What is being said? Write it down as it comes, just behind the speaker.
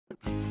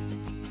Hi,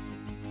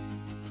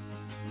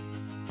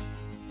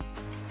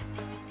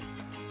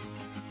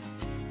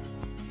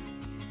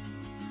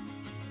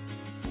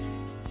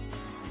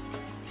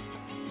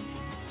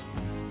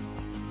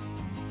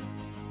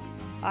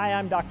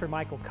 I'm Dr.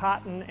 Michael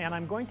Cotton, and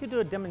I'm going to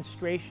do a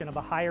demonstration of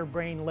a higher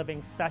brain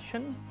living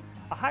session.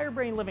 A higher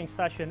brain living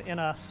session in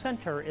a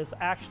center is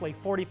actually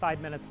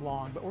 45 minutes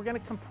long, but we're going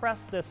to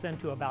compress this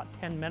into about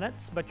 10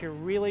 minutes, but you're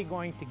really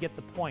going to get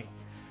the point.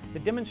 The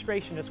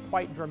demonstration is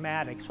quite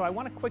dramatic, so I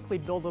want to quickly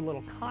build a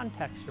little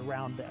context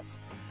around this.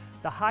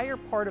 The higher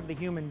part of the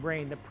human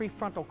brain, the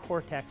prefrontal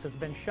cortex, has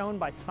been shown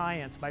by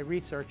science, by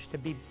research, to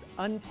be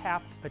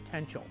untapped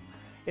potential.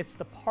 It's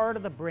the part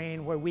of the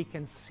brain where we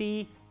can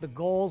see the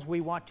goals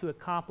we want to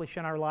accomplish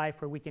in our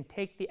life, where we can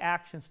take the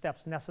action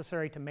steps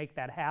necessary to make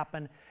that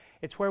happen.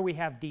 It's where we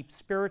have deep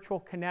spiritual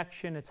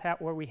connection. It's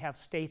where we have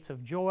states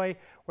of joy,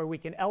 where we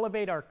can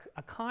elevate our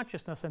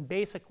consciousness and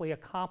basically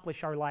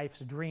accomplish our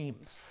life's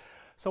dreams.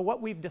 So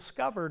what we've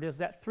discovered is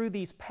that through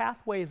these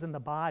pathways in the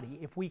body,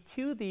 if we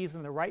cue these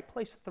in the right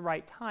place at the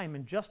right time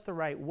in just the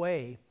right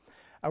way,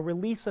 a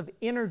release of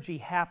energy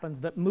happens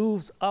that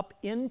moves up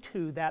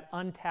into that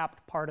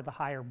untapped part of the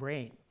higher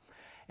brain.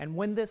 And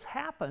when this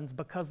happens,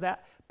 because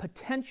that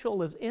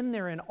potential is in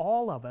there in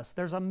all of us,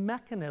 there's a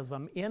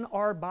mechanism in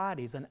our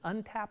bodies, an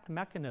untapped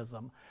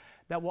mechanism,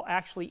 that will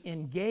actually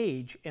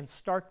engage and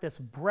start this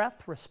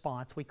breath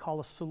response we call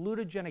a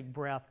salutogenic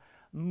breath,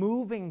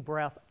 moving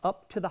breath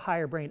up to the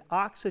higher brain,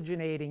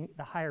 oxygenating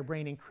the higher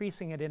brain,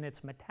 increasing it in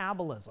its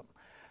metabolism.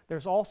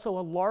 There's also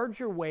a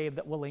larger wave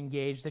that will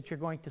engage that you're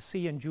going to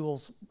see in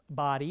Jules'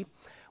 body,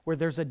 where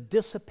there's a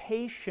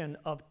dissipation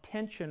of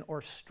tension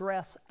or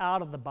stress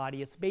out of the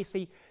body. It's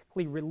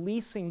basically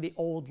releasing the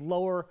old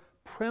lower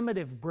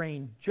primitive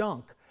brain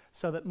junk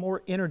so that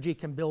more energy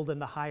can build in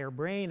the higher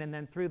brain. And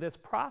then through this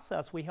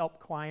process, we help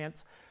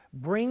clients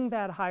bring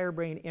that higher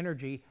brain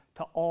energy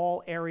to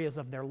all areas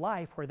of their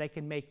life where they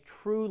can make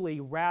truly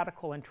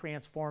radical and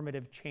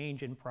transformative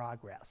change and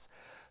progress.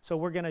 So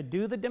we're going to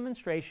do the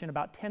demonstration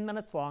about 10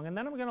 minutes long, and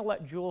then I'm going to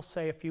let Jules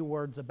say a few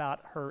words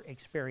about her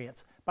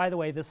experience. By the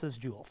way, this is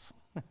Jules.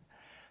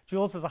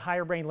 Jules is a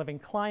higher brain living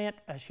client.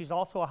 She's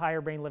also a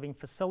higher brain living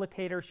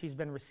facilitator. She's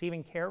been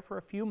receiving care for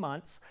a few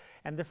months,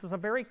 and this is a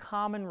very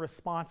common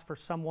response for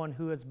someone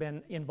who has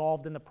been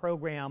involved in the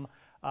program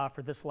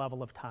for this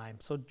level of time.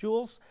 So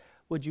Jules,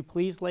 would you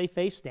please lay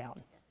face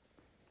down?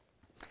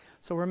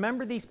 So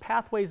remember, these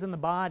pathways in the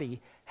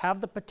body have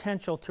the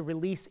potential to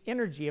release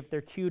energy if they're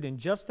cued in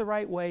just the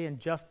right way, in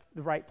just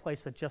the right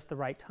place at just the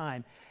right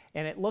time.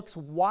 And it looks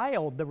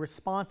wild, the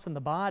response in the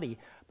body,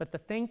 but the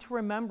thing to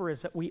remember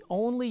is that we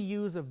only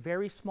use a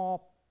very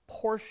small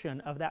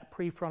portion of that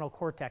prefrontal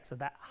cortex, of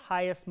that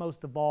highest,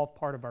 most evolved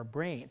part of our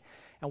brain.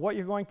 And what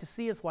you're going to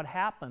see is what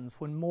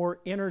happens when more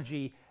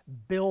energy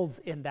builds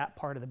in that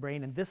part of the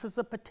brain. And this is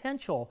the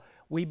potential,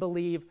 we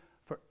believe,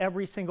 for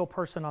every single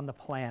person on the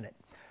planet.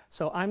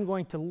 So I'm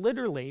going to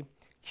literally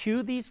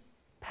cue these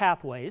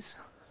pathways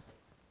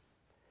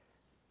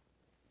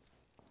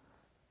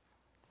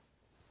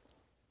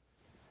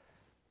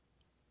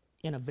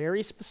in a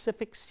very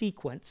specific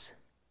sequence,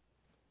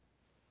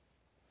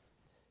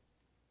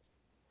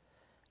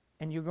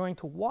 and you're going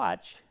to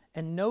watch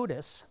and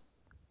notice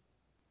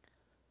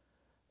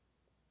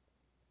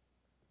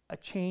a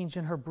change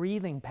in her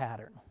breathing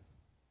pattern.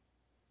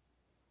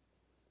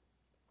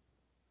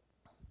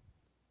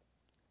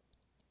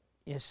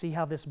 You see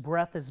how this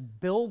breath is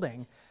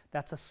building.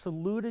 That's a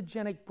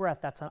salutogenic breath.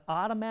 That's an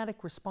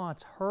automatic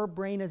response. Her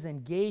brain is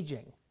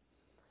engaging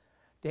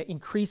to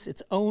increase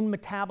its own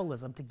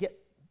metabolism, to get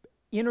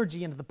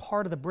energy into the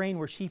part of the brain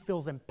where she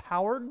feels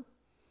empowered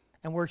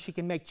and where she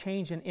can make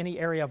change in any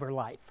area of her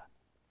life.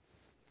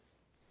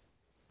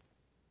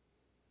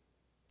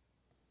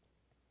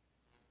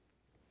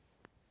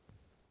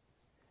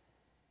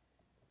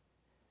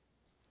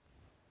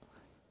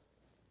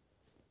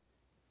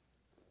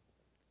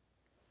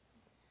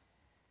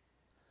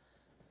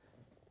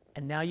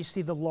 And now you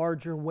see the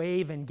larger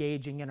wave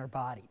engaging in her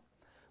body.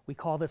 We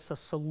call this a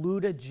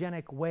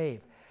salutogenic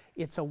wave.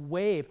 It's a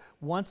wave.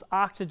 Once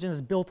oxygen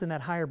is built in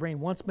that higher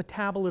brain, once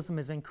metabolism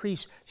is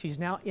increased, she's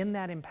now in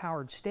that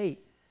empowered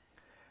state.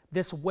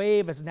 This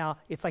wave is now,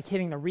 it's like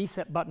hitting the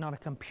reset button on a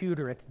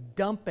computer. It's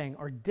dumping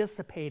or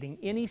dissipating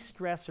any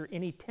stress or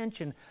any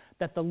tension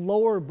that the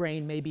lower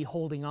brain may be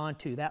holding on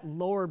to, that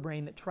lower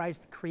brain that tries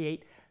to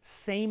create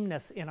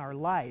sameness in our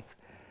life.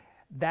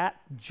 That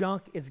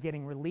junk is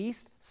getting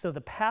released, so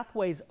the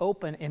pathways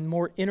open and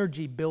more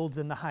energy builds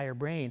in the higher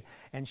brain.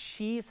 And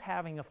she's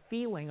having a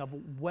feeling of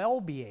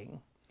well-being,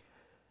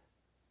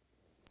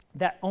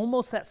 that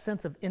almost that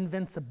sense of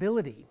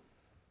invincibility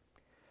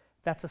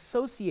that's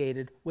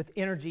associated with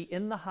energy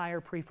in the higher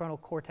prefrontal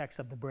cortex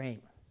of the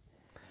brain.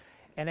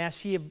 And as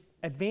she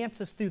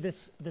advances through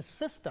this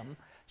system,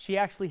 she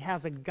actually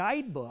has a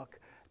guidebook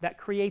that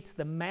creates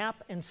the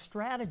map and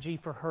strategy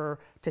for her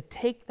to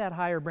take that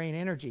higher brain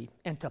energy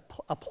and to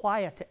apply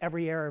it to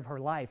every area of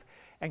her life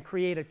and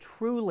create a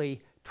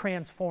truly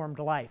transformed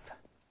life.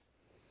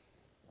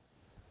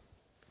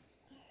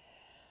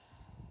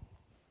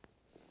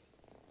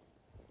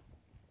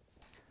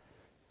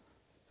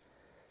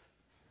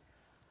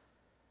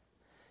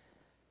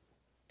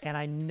 And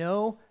I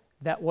know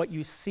that what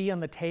you see on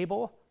the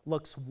table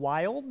looks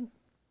wild,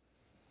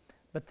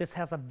 but this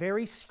has a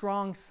very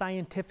strong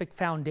scientific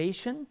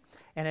foundation,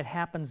 and it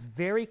happens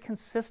very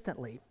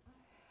consistently.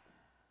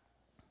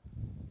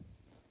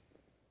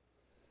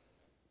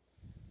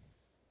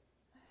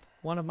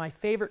 One of my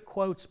favorite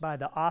quotes by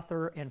the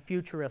author and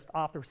futurist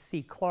Arthur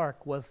C.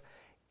 Clarke was,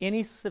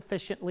 "Any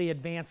sufficiently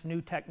advanced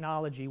new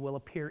technology will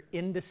appear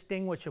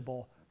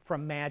indistinguishable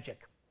from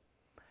magic."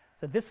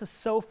 So this is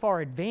so far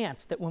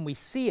advanced that when we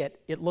see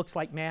it, it looks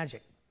like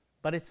magic.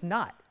 But it's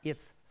not.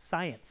 It's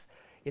science.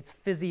 It's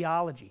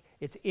physiology.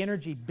 It's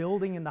energy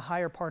building in the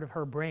higher part of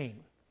her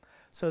brain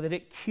so that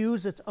it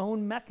cues its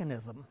own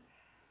mechanism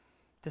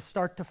to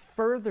start to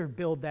further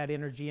build that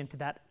energy into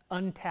that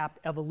untapped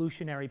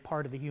evolutionary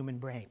part of the human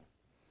brain.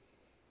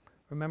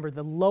 Remember,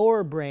 the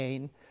lower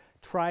brain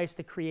tries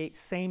to create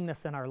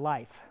sameness in our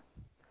life.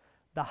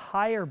 The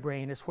higher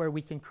brain is where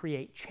we can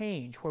create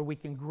change, where we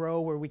can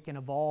grow, where we can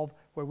evolve,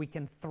 where we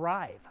can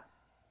thrive.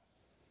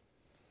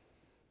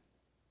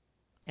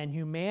 And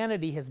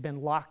humanity has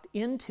been locked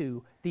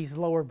into these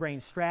lower brain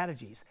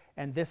strategies,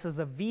 and this is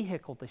a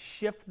vehicle to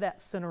shift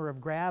that center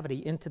of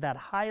gravity into that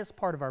highest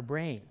part of our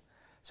brain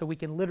so we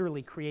can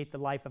literally create the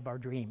life of our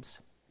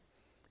dreams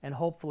and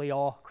hopefully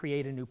all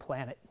create a new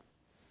planet.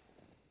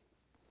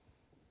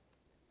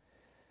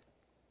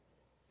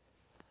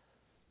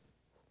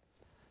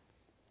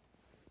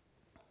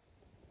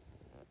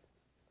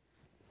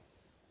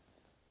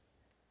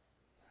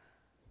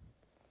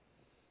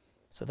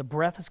 So the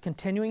breath is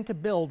continuing to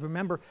build.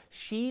 Remember,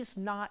 she's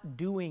not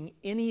doing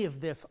any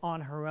of this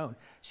on her own.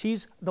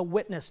 She's the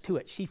witness to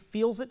it. She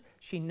feels it,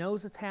 she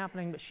knows it's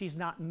happening, but she's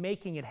not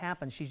making it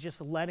happen. She's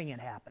just letting it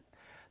happen.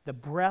 The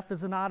breath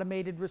is an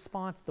automated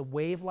response. The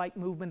wave-like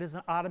movement is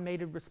an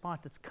automated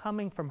response. It's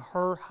coming from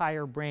her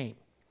higher brain.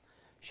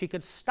 She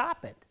could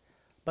stop it,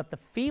 but the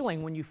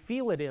feeling when you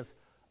feel it is,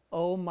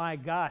 oh my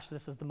gosh,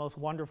 this is the most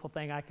wonderful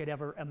thing I could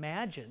ever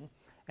imagine,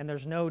 and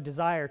there's no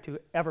desire to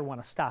ever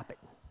want to stop it.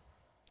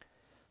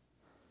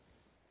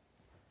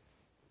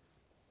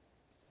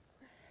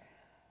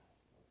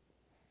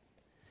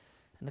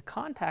 And the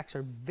contacts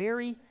are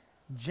very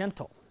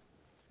gentle.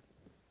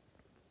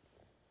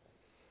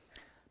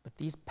 But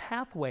these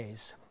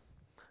pathways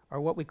are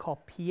what we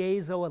call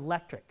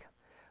piezoelectric,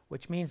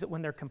 which means that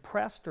when they're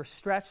compressed or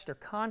stretched or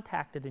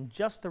contacted in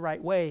just the right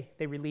way,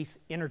 they release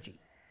energy.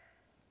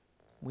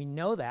 We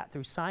know that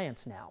through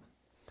science now.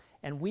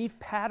 And we've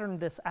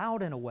patterned this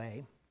out in a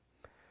way,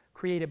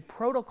 created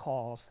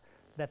protocols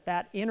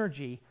that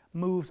energy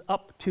moves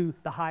up to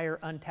the higher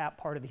untapped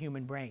part of the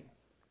human brain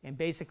and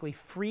basically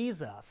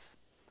frees us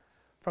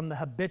from the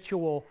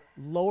habitual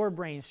lower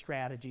brain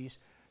strategies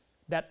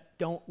that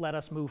don't let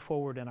us move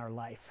forward in our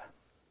life.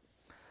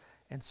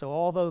 And so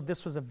although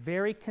this was a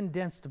very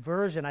condensed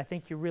version, I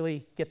think you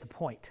really get the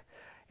point.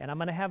 And I'm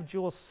going to have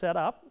Jules set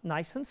up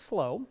nice and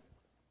slow.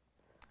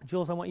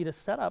 Jules, I want you to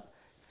set up,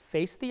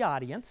 face the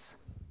audience,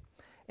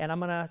 and I'm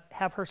going to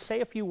have her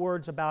say a few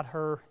words about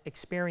her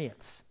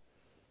experience.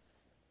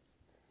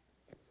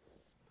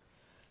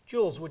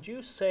 Jules, would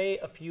you say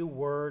a few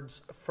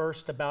words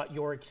first about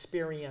your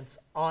experience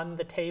on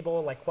the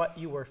table, like what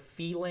you were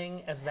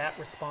feeling as that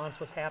response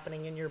was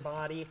happening in your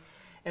body?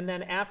 And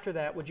then after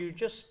that, would you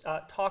just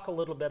talk a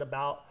little bit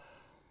about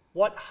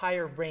what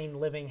higher brain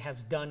living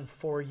has done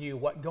for you,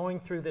 what going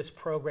through this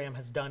program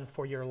has done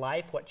for your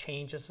life, what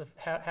changes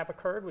have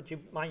occurred? Would you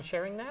mind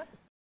sharing that?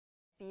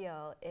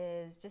 Feel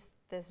is just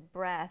this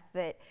breath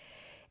that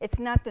it's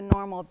not the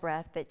normal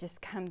breath that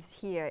just comes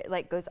here. It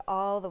like goes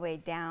all the way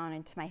down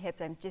into my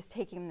hips. I'm just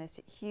taking this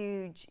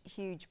huge,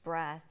 huge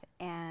breath,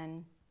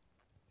 and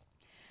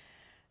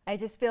I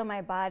just feel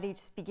my body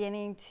just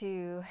beginning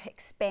to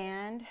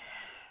expand.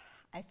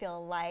 I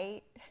feel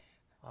light.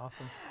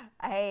 Awesome.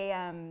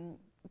 I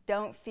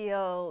don't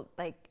feel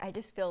like, I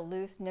just feel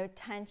loose, no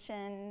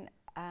tension.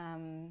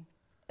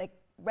 Like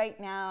right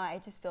now, I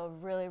just feel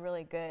really,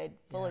 really good,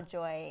 full of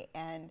joy,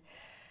 and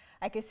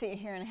I could sit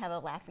here and have a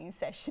laughing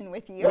session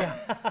with you.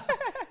 Yeah.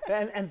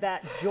 and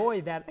that joy,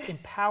 that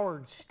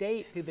empowered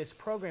state through this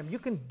program, you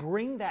can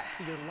bring that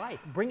to your life,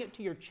 bring it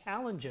to your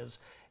challenges,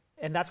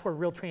 and that's where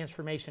real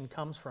transformation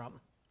comes from.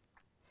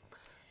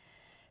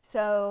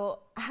 So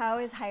how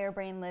has higher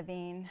brain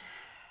living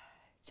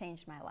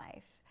changed my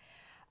life?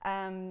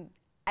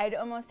 I'd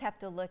almost have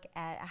to look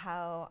at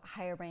how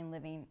higher brain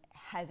living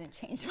hasn't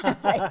changed my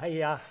life.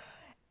 Yeah.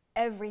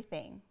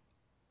 Everything.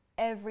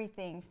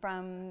 Everything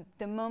from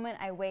the moment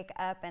I wake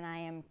up and I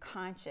am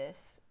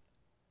conscious,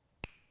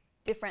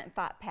 different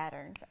thought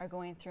patterns are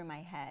going through my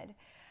head.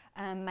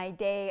 My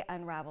day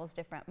unravels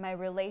different. My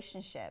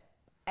relationship,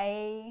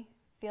 I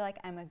feel like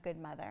I'm a good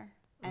mother.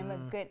 I'm a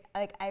good,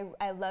 like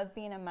I love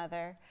being a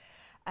mother.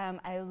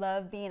 I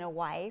love being a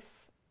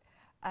wife.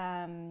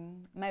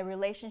 My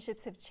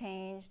relationships have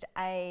changed.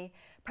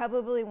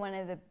 Probably one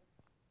of the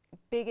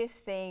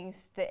biggest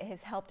things that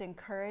has helped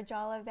encourage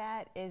all of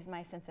that is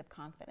my sense of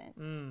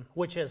confidence.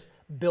 Which is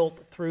built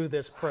through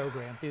this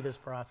program, through this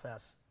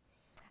process.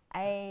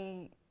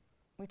 We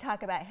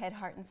talk about head,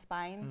 heart, and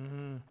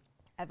spine.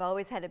 I've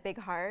always had a big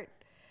heart,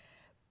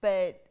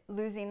 but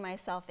losing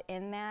myself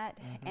in that,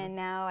 and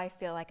now I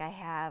feel like I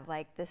have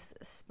like this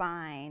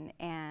spine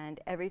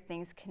and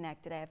everything's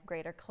connected. I have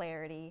greater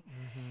clarity,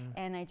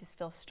 and I just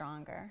feel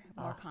stronger,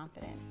 more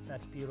confident.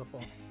 That's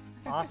beautiful.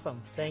 Awesome.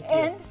 Thank you.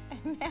 And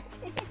I'm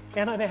happy.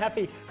 And I'm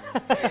happy.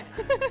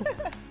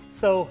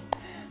 So,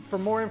 for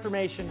more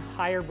information,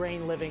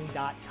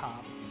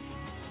 higherbrainliving.com.